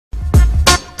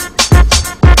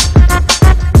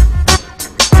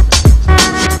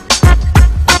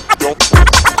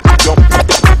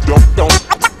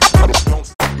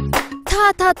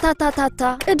ታታታታታታ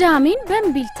ቅዳሜን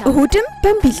በእምቢልታ እሁድም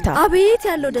በእምቢልታ አቤት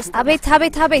ያለው ደስታ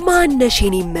አቤት ማነሽ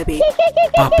የኔ መቤት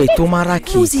አቤቱ ማራኪ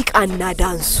ሙዚቃና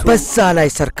ዳንሱ በዛ ላይ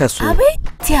ሰርከሱ አቤት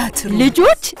ቲያትሩ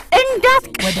ልጆች እንዳት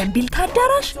ወደ እምቢልታ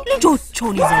አዳራሽ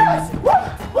ልጆቹን ይዘው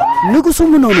ንጉሱ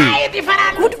ምን ሆነ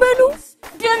ጉድ በሉ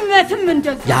ደመትም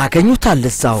እንደዚህ ያገኙታል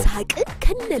እዛው ሳቅ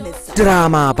ከነለዛ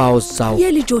ድራማ ባውዛው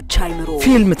የልጆች አይምሮ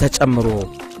ፊልም ተጨምሮ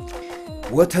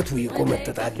ወተቱ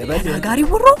ይቆመጥጣል በጋሪ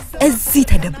ወሮ እዚህ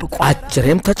ተደብቆ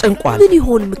አጅሬም ተጨንቋል ምን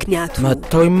ይሆን ምክንያቱ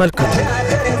መተው ይመልከቱ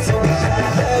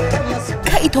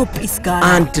ከኢትዮጲስ ጋር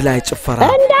አንድ ላይ ጭፈራ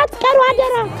እንዳትቀሩ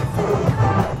አደራ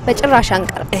በጭራሽ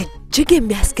አንቀር እጅግ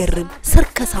የሚያስገርም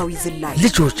ሰርከሳዊ ዝላይ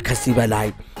ልጆች ከዚህ በላይ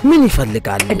ምን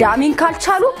ይፈልጋሉ ቅዳሜን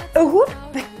ካልቻሉ እሁድ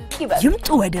ይምጡ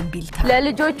ወደ እምቢልታ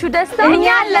ለልጆቹ ደስታ እኛ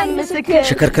ለምስክር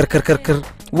ሽክርክርክርክር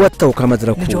ወጥተው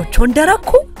ከመድረኩ ልጆቹ እንደረኩ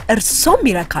እርሶም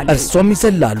ይረካሉ እርሶም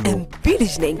ይዘላሉ እምቢ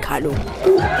ልጅ ነኝ ካሉ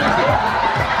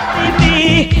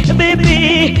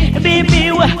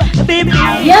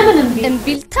የምን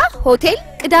እምቢልታ ሆቴል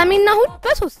ቅዳሜና እሁድ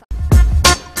በ3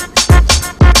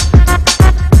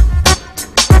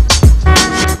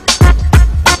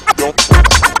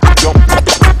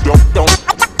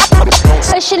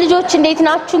 እሺ ልጆች እንዴት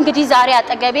ናችሁ እንግዲህ ዛሬ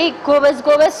አጠገቤ ጎበዝ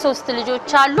 3 ልጆች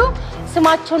አሉ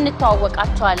ስማቸውን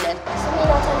እንተዋወቃቸዋለን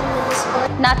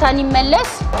ናታኒ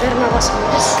መለስ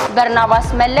በርናባስ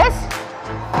መለስ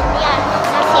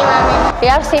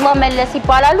ያርሴማ መለስ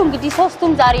ይባላሉ እንግዲህ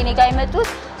ሶስቱም ዛሬ እኔ ጋር የመጡት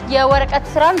የወረቀት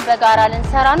ስራን በጋራ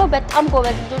ልንሰራ ነው በጣም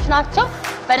ጎበዝ ልጆች ናቸው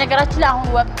በነገራችን ላይ አሁን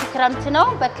ወቅቱ ክረምት ነው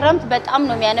በክረምት በጣም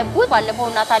ነው የሚያነቡት ባለፈው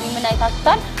ናታኒ ምን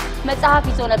አይታችኋል መጽሐፍ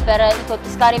ይዞ ነበር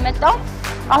ኢትዮጲስ ጋር የመጣው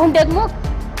አሁን ደግሞ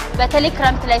በተለይ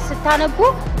ክረምት ላይ ስታነቡ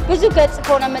ብዙ ገጽ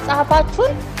ሆነ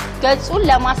መጽሐፋችሁን ገጹን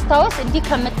ለማስታወስ እንዲህ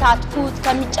ከምታጥፉት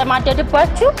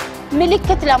ከሚጨማደድባችሁ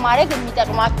ምልክት ለማድረግ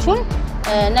የሚጠቅማችሁን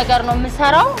ነገር ነው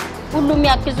የምሰራው ሁሉም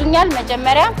ያግዙኛል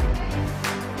መጀመሪያ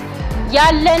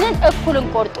ያለንን እኩል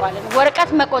እንቆርጣለን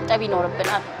ወረቀት መቆጠብ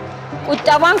ይኖርብናል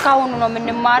ቁጠባን ካሁኑ ነው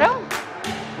የምንማረው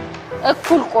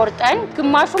እኩል ቆርጠን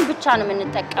ግማሹን ብቻ ነው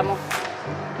የምንጠቀመው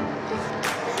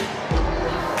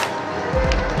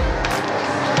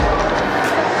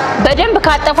በደንብ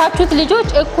ካጠፋችሁት ልጆች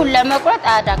እኩል ለመቁረጥ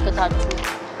አያዳግታችሁ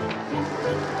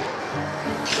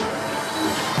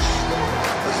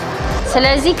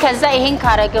ስለዚህ ከዛ ይሄን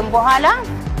ካረግን በኋላ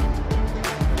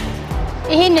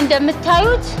ይሄን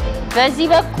እንደምታዩት በዚህ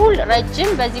በኩል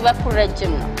ረጅም በዚህ በኩል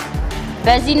ረጅም ነው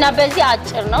በዚህና በዚህ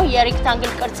አጭር ነው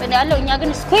የሬክታንግል ቅርጽ ነው ያለው እኛ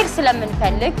ግን ስኩዌር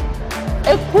ስለምንፈልግ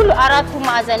እኩል አራቱ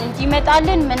ማዕዘን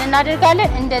እንዲመጣልን ምን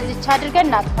እናደርጋለን እንደዚህ አድርገን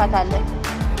እናጥፋታለን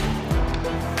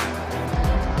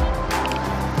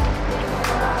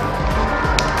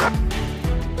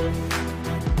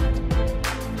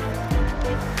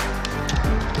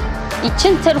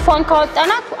ይችን ትርፎን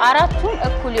ካወጣናት አራቱም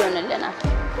እኩል ይሆንልናል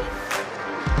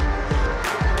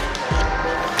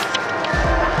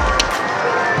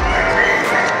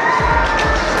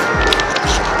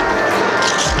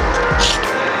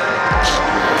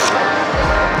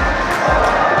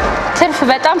ትርፍ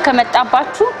በጣም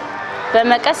ከመጣባችሁ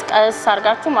በመቀስ ቀስ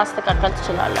አርጋችሁ ማስተካከል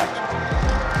ትችላላችሁ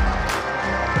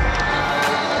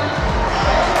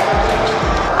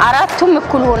አራቱም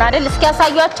እኩል ሆነ አይደል እስኪ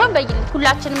ያሳያቸው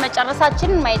ሁላችንም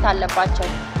መጨረሳችንን ማየት አለባቸው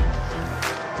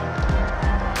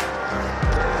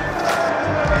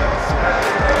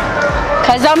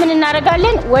ከዛ ምን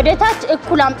እናደርጋለን ወደ ታች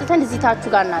እኩል አምጥተን እዚህ ታቹ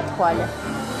ጋር እናጥፋለን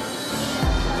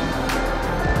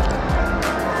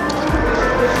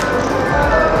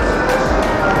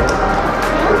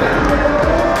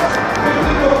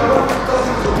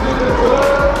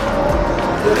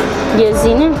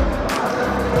የዚህን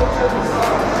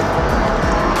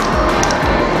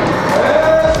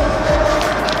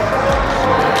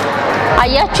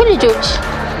አያችሁ ልጆች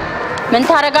ምን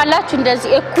ታረጋላችሁ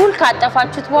እንደዚህ እኩል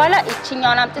ካጠፋችሁት በኋላ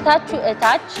እቺኛውን አምጥታችሁ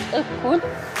እታች እኩል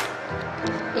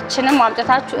እቺንም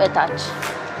አምጥታችሁ እታች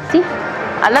እሺ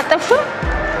አላጠፍሹ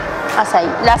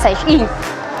ላሳይሽ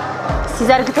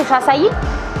ሲዘርግተሽ አሳይ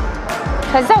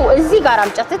ከዛው እዚህ ጋር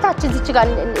አምጫት እታች እዚች ጋር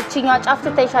እቺኛው ጫፍ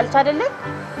ትታይሻለች አይደለ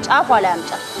ጫፏ ላይ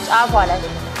አምጫት ጫፏ ላይ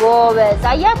ጎበዝ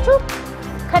አያችሁ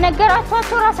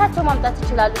ከነገራችሁ ራሳቸው ማምጣት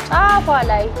ይችላሉ ጫፏ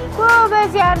ላይ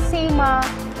ጎበዝ ያርሴማ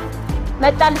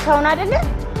መጣልሻውን አይደለ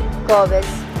ጎበዝ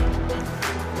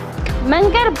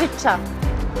መንገር ብቻ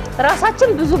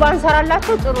ራሳችን ብዙ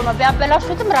ባንሰራላችሁ ጥሩ ነው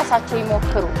ቢያበላሹትም ራሳቸው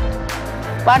ይሞክሩ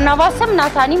ባናባሰም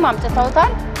ናታኒ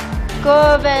ማምጣታውታል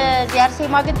ጎበዝ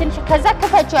ያርሴማ ግን ትንሽ ከዛ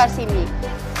ከፈቹ ያርሴሚ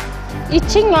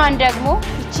ይቺኛዋን ደግሞ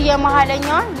ይቺ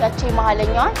የመሐለኛዋን ያቺ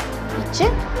የመሐለኛዋን ይቺ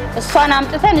እሷን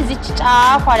አምጥተን እዚች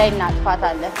ጫፏ ላይ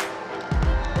እናጥፋታለን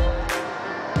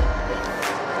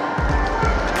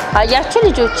አያችሁ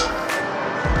ልጆች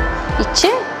ይቺ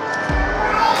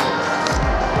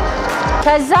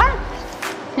ከዛ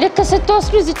ልክ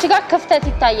ስትወስዱ እዚች ጋር ክፍተት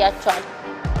ይታያችኋል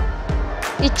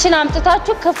ይቺን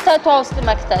አምጥታችሁ ክፍተቷ ውስጥ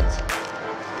መክተት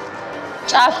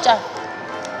ጫፍ ጫፍ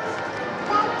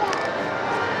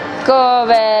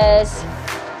ጎበዝ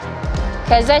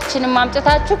ከዛ ይቺን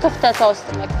አምጥታችሁ ክፍተቷ ውስጥ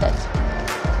መክተት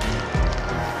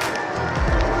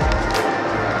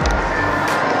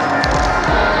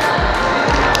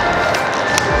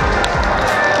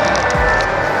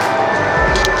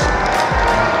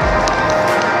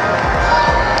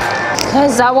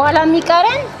ከዛ በኋላ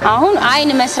የሚቀረን አሁን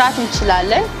አይን መስራት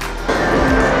እንችላለን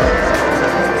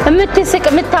እምትስቅ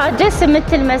ምታደስ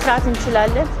ምትል መስራት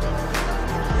እንችላለን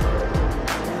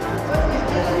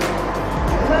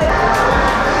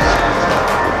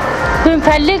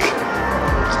ብንፈልግ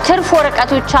ትርፍ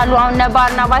ወረቀቶች አሉ አሁን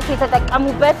ነባርና ባስ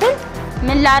የተጠቀሙበትን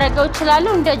ምን ላረገው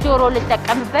ይችላልው እንደ ጆሮ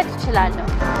ልጠቀምበት ይችላልው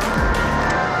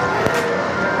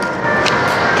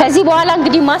ከዚህ በኋላ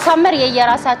እንግዲህ ማሳመር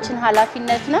የየራሳችን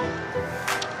ኃላፊነት ነው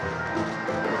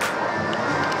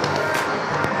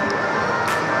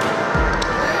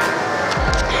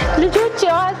ልጆች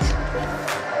ያት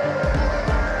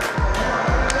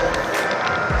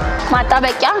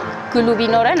ማጣበቂያ ግሉ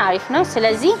ቢኖረን አሪፍ ነው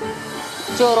ስለዚህ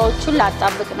ጆሮዎቹን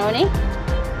ላጣብቅ ነው እኔ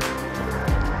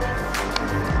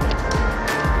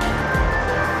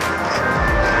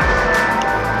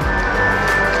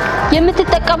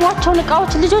የምትጠቀሟቸው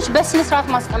ዕቃዎች ልጆች በስነ ስርዓት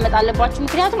ማስቀመጥ አለባችሁ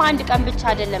ምክንያቱም አንድ ቀን ብቻ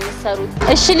አይደለም የሚሰሩት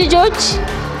እሺ ልጆች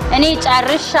እኔ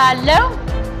ጨርሻለሁ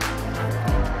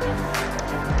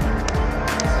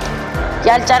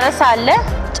ያልጨረሰ አለ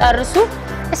ጨርሱ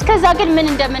እስከዛ ግን ምን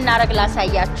እንደምናረግ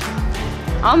ላሳያችሁ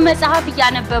አሁን መጽሐፍ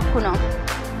እያነበብኩ ነው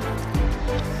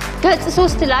ገጽ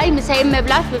 3 ላይ ምሳዬ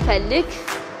መብላት ብፈልግ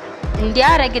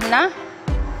እንዲያረግና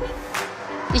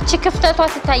እቺ ክፍተቷ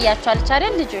ትታያችኋለች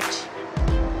አይደል ልጆች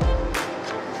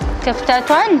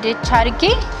ክፍተቷን እንድቻርጌ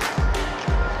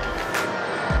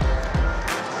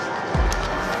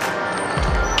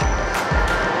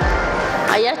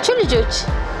አያችሁ ልጆች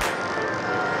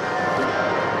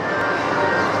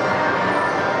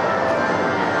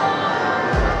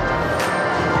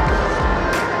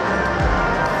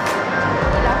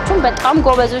በጣም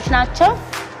ጎበዞች ናቸው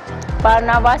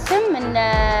ባርናባስም እነ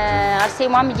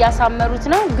አርሴማም እያሳመሩት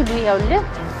ነው ግሉ ይኸውልህ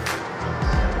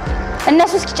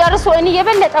እነሱ እስኪጨርሱ እኔ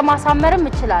የበለጠ ማሳመርም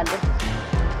እችላለሁ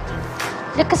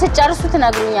ልክ ሲጨርሱ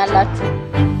ትነግሩኛላችሁ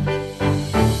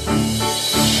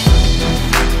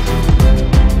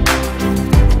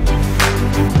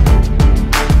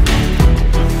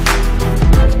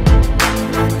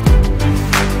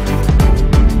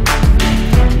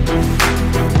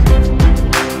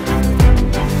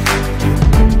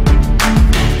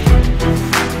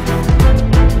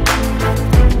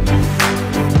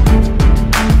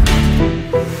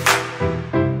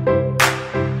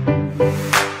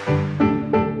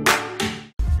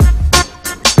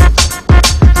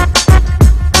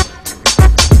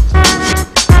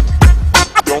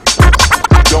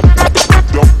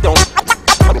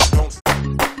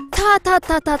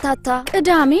ታታታታታ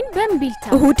ቅዳሜን በእምቢልታ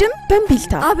እሁድም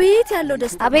በእምቢልታ አቤት ያለው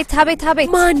ደስታ አቤት አቤት አቤት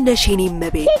ማነሽ የኔ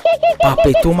መቤት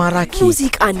አቤቱ ማራኪ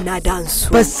ሙዚቃና ዳንሱ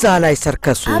በዛ ላይ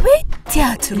ሰርከሱ አቤት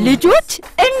ቲያትሩ ልጆች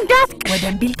እንዳት ወደ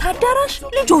እምቢልታ አዳራሽ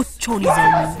ልጆቹን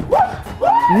ይዘው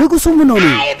ንጉሱ ምን ሆነ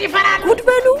ጉድ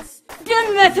በሉ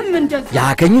ድመትም እንደዚህ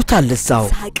ያገኙታል እዛው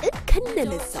ሳቅ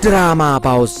ከነለዛ ድራማ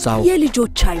ባወሳው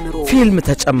የልጆች አይምሮ ፊልም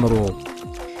ተጨምሮ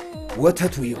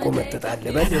ወተቱ ይቆመጥጣል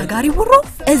በነጋሪ ሁሮ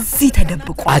እዚህ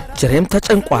ተደብቆ አጅሬም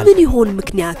ተጨንቋል ምን ይሆን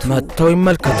ምክንያቱ መጥተው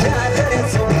ይመልከቱ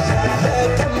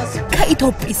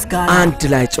ከኢትዮጲስ ጋር አንድ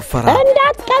ላይ ጭፈራ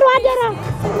እንዳትቀሩ አደራ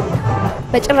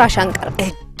በጭራሽ አንቀር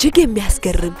እጅግ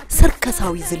የሚያስገርም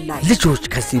ሰርከሳዊ ዝላይ ልጆች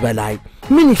ከዚህ በላይ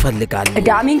ምን ይፈልጋሉ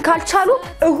ቅዳሜን ካልቻሉ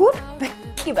እሁድ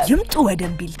ይምጡ ወደ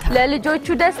እምቢልታ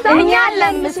ለልጆቹ ደስታ እኛ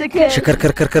ለምስክር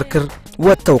ሽክርክርክርክር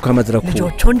ወጥተው ከመድረኩ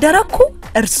ልጆቹ እንደረኩ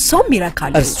እርሶም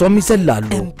ይረካሉ እርሶም ይዘላሉ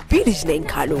እምቢ ልጅ ነኝ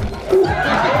ካሉ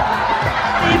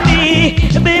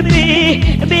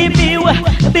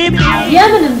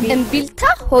የምን እምቢልታ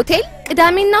ሆቴል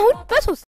ቅዳሜና እሁድ በ3